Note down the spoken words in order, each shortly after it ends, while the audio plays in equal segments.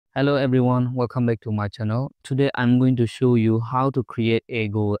Hello everyone, welcome back to my channel. Today I'm going to show you how to create a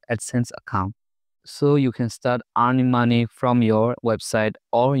Google AdSense account so you can start earning money from your website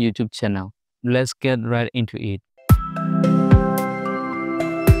or YouTube channel. Let's get right into it.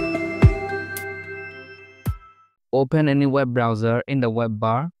 Open any web browser. In the web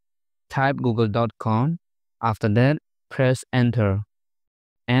bar, type google.com. After that, press enter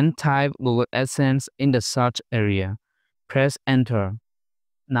and type Google AdSense in the search area. Press enter.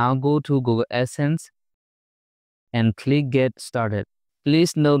 Now go to Google AdSense and click Get Started.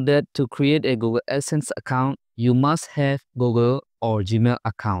 Please note that to create a Google AdSense account, you must have Google or Gmail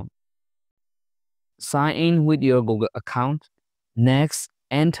account. Sign in with your Google account. Next,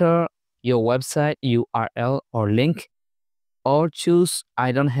 enter your website URL or link, or choose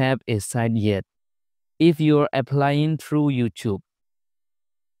I don't have a site yet if you're applying through YouTube.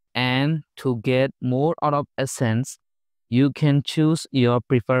 And to get more out of AdSense, you can choose your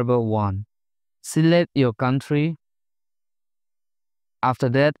preferable one. Select your country. After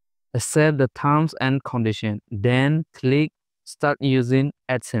that, accept the terms and conditions. Then click Start using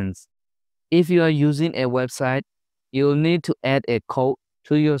AdSense. If you are using a website, you'll need to add a code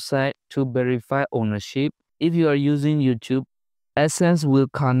to your site to verify ownership. If you are using YouTube, AdSense will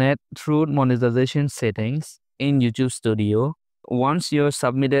connect through monetization settings in YouTube Studio. Once you've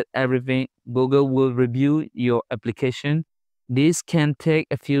submitted everything, Google will review your application. This can take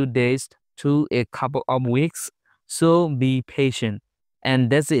a few days to a couple of weeks, so be patient. And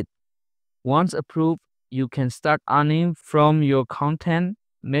that's it. Once approved, you can start earning from your content.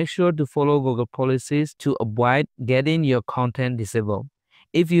 Make sure to follow Google policies to avoid getting your content disabled.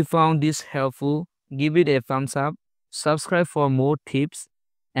 If you found this helpful, give it a thumbs up, subscribe for more tips,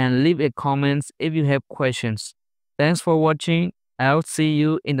 and leave a comment if you have questions. Thanks for watching. I'll see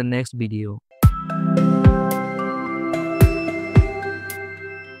you in the next video.